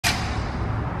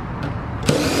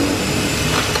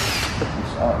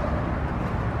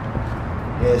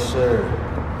Yes, sir.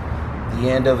 The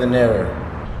end of an era.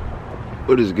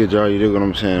 What is good, y'all? You dig what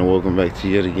I'm saying? Welcome back to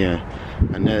yet again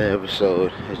another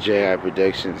episode of J.I.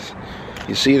 Productions.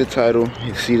 You see the title,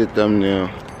 you see the thumbnail.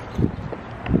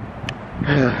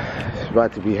 It's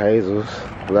about to be Hazel's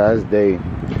last day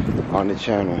on the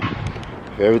channel.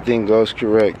 If everything goes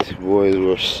correct, boys,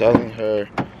 we're selling her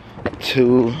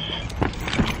to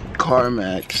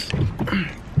CarMax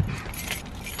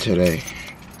today.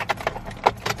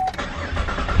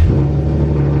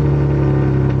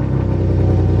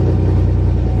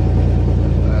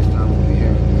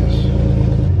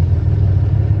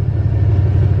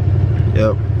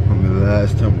 Yep, I mean the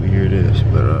last time we hear this,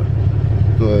 but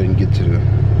go ahead and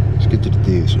let's get to the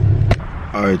things.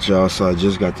 Alright, y'all, so I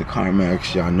just got the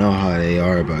CarMax. Y'all know how they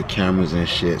are about cameras and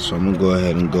shit, so I'm gonna go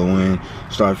ahead and go in,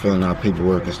 start filling out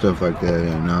paperwork and stuff like that,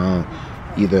 and I'll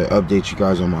either update you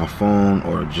guys on my phone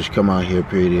or just come out here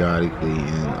periodically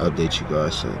and update you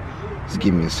guys, so just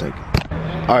give me a second.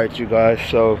 Alright, you guys,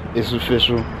 so it's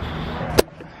official.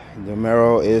 The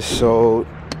Camaro is sold.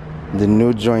 The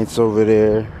new joint's over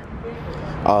there.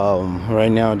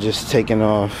 Right now just taking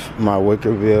off my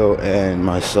wicker bill and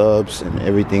my subs and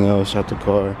everything else out the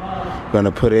car.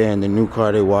 Gonna put it in the new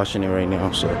car. They're washing it right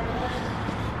now, so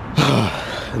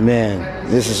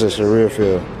man, this is a surreal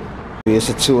feel. It's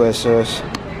a 2SS.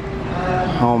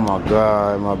 Oh my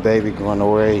god, my baby going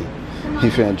away. He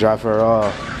finna drop her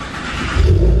off.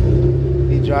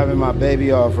 He driving my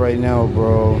baby off right now,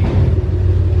 bro.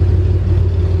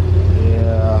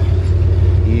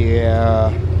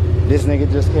 Yeah. This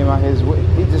nigga just came out his whip.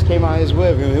 He just came out his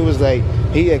whip and he was like,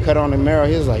 he had cut on the mirror.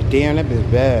 He was like, damn, that bitch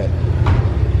bad.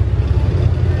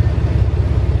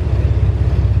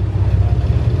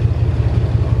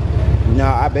 No,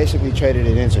 I basically traded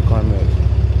it into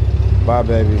CarMax. Bye,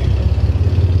 baby.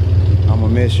 I'ma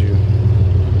miss you.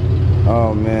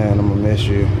 Oh man, I'ma miss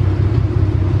you.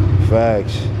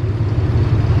 Facts.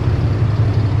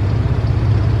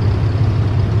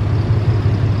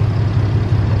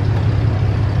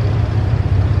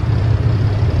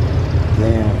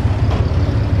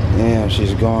 Damn,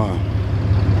 she's gone.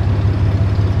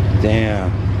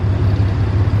 Damn.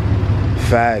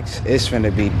 Facts. It's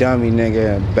finna be dummy,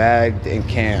 nigga. Bagged and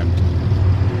cammed.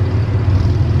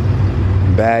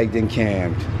 Bagged and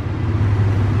cammed.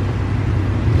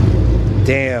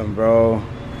 Damn, bro.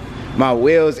 My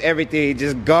wheels, everything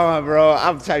just gone, bro.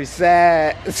 I'm type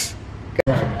sad.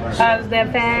 Was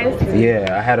that fast?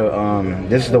 Yeah, I had a,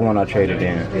 this is the one I traded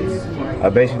in.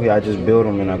 Basically, I just build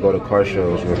them and I go to car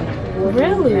shows with them.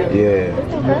 Really? Yeah.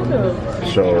 That's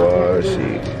impressive. So, let's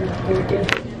see.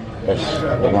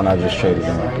 That's the one I just traded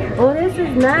in. Oh, this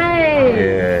is nice.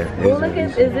 Yeah. Oh, look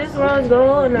at, is this rose gold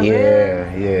on the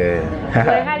rim? Yeah.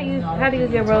 Wait, how do you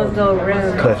get rose gold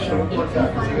rim? Custom.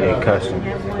 Yeah, custom.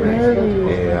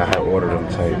 Really? Yeah, I have ordered them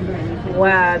type.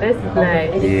 Wow, this is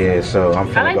nice. Yeah, so I'm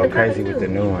finna like go the crazy color with too.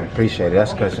 the new one. Appreciate it.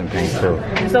 That's custom paint too.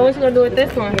 So what you gonna do with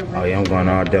this one? Oh yeah, I'm going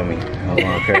all dummy. I'm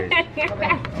going crazy.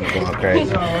 I'm going crazy.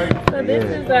 So this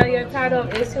is your title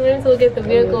of issuance. We'll get the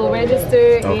vehicle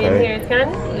registered in Harris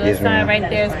County. You'll Yes, sign ma'am. right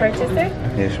there as purchaser.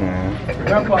 Yes,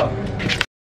 ma'am.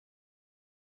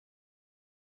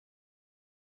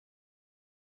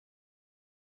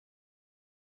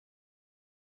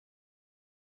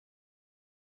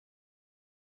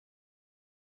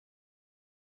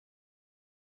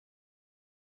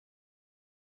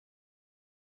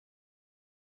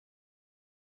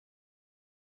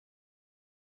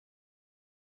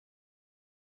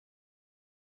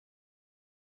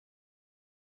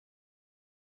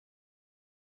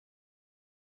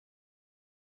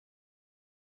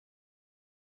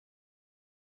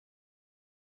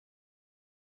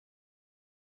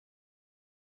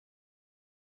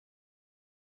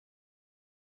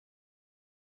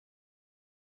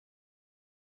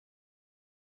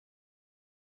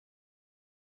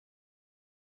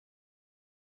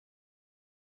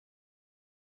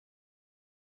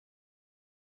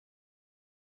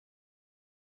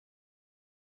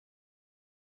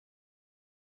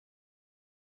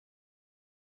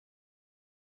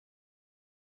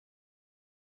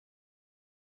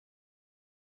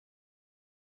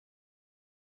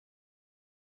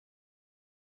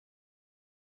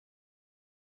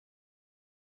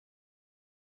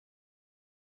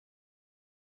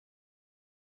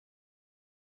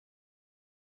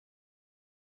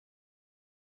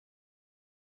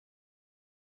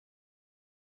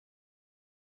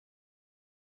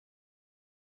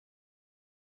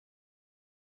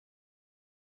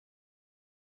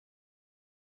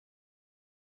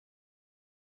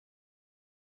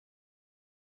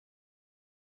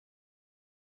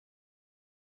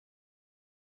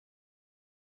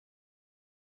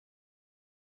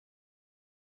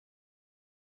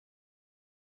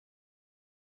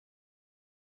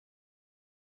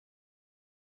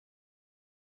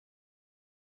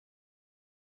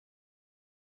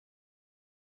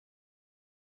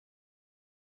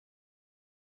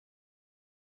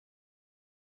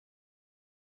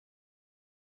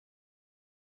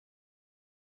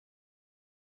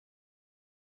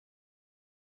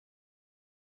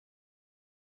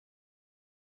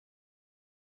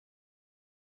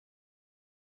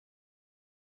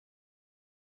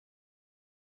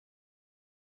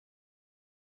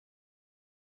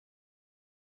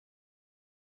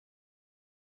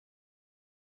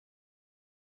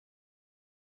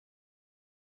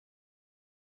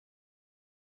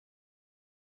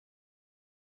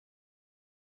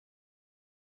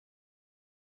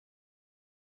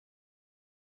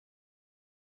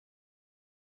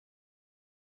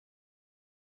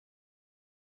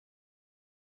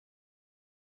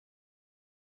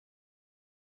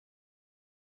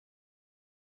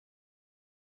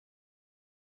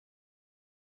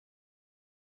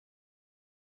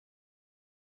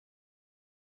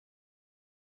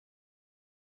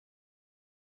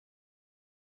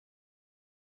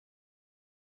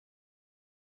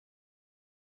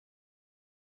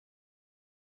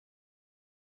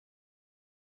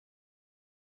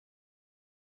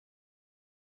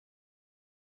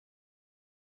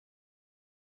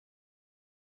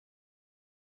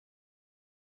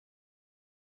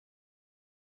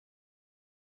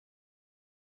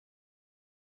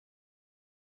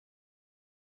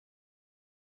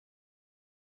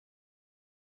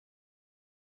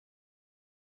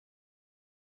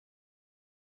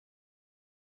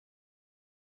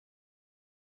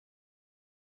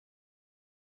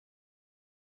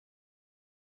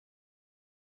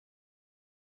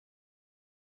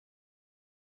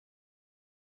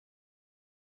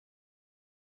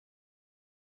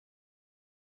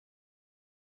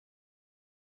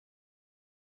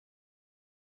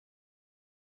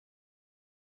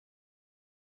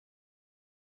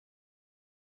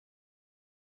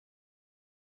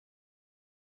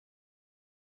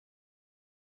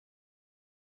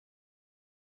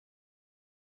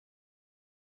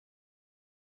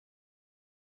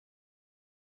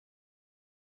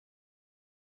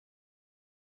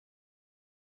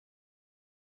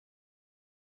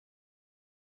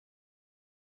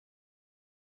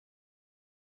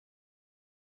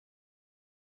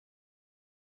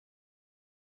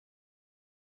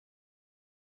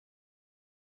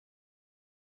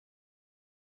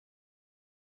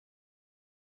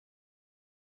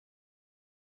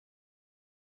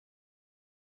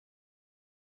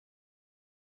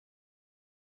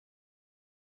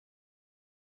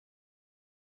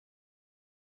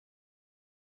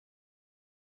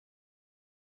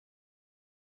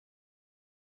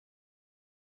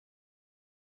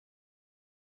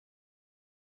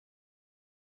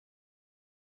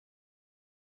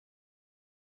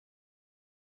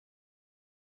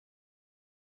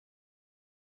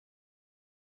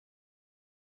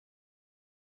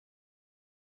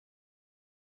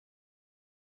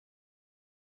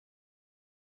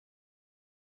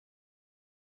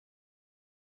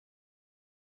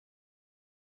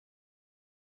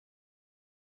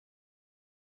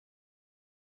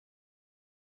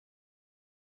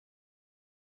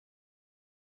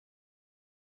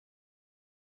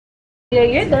 Yeah,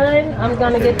 you're done. I'm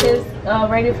gonna get this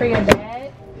ready for your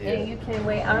dad, and you can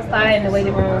wait outside in the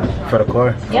waiting room. For the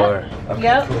car? Yep. Okay,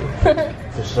 Yep. cool.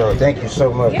 For sure. Thank you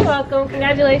so much. You're welcome.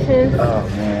 Congratulations. Oh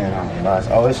man, I'm lost.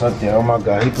 Oh, it's up there. Oh my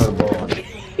God, he put a bow on it.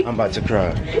 I'm about to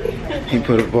cry. He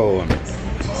put a bow on it.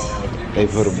 They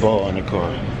put a bow on the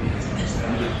car.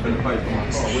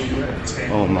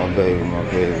 Oh my baby, my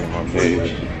baby, my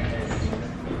baby.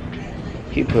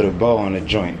 He put a bow on the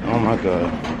joint. Oh my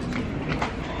God.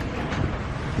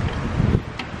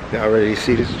 Y'all ready to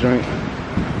see this joint?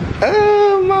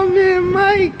 Oh, my man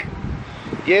Mike.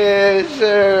 Yes,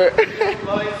 sir.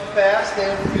 Life Fast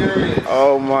and Furious.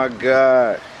 Oh my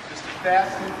God. Mr.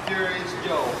 Fast and Furious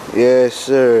Joe. Yes,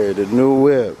 sir. The new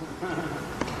whip.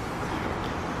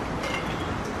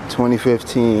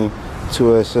 2015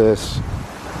 2SS.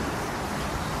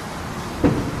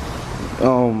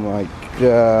 Oh my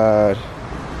God.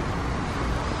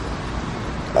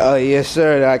 Oh yes,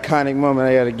 sir. The iconic moment.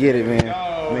 I gotta get it, man.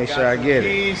 Make sure I get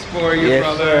it. Keys for you, Yes,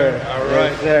 brother. sir. All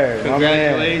right. Yes, sir. My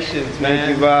man. Congratulations, man.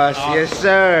 Thank you, boss. Awesome. Yes,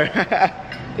 sir.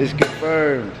 It's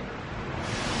confirmed.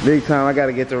 Big time. I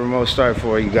gotta get the remote start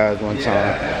for you guys one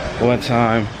time. One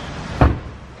time.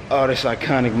 Oh, this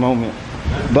iconic moment.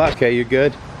 Boss. Okay, you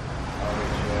good?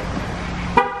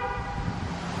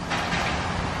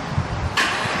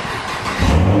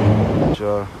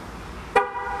 Sure.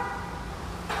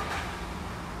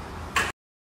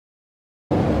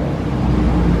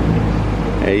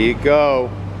 There you go.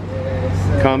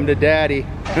 Yes, Come to daddy.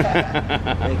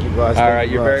 Thank you, boss. All Thank right,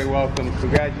 you, you're boss. very welcome.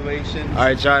 Congratulations. All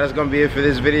right, y'all, that's gonna be it for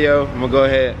this video. I'm gonna go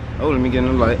ahead. Oh, let me get in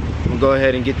the light. I'm gonna go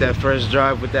ahead and get that first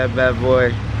drive with that bad boy.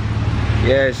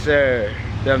 Yes, sir.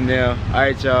 Thumbnail. All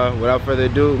right, y'all. Without further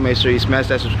ado, make sure you smash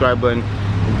that subscribe button.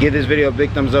 Give this video a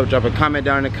big thumbs up. Drop a comment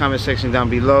down in the comment section down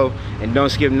below, and don't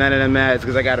skip none of them ads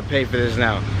because I gotta pay for this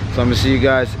now. So I'm gonna see you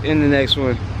guys in the next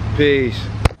one. Peace.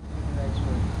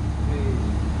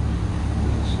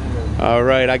 All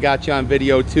right, I got you on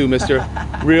video too, Mr.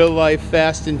 Real Life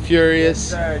Fast and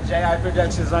Furious. Yes, sir. J.I.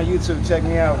 Productions on YouTube. Check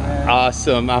me out, man.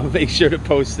 Awesome. I'll make sure to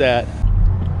post that.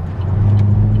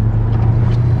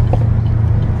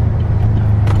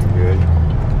 Good.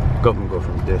 Go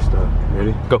from this stuff.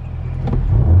 Ready? Go.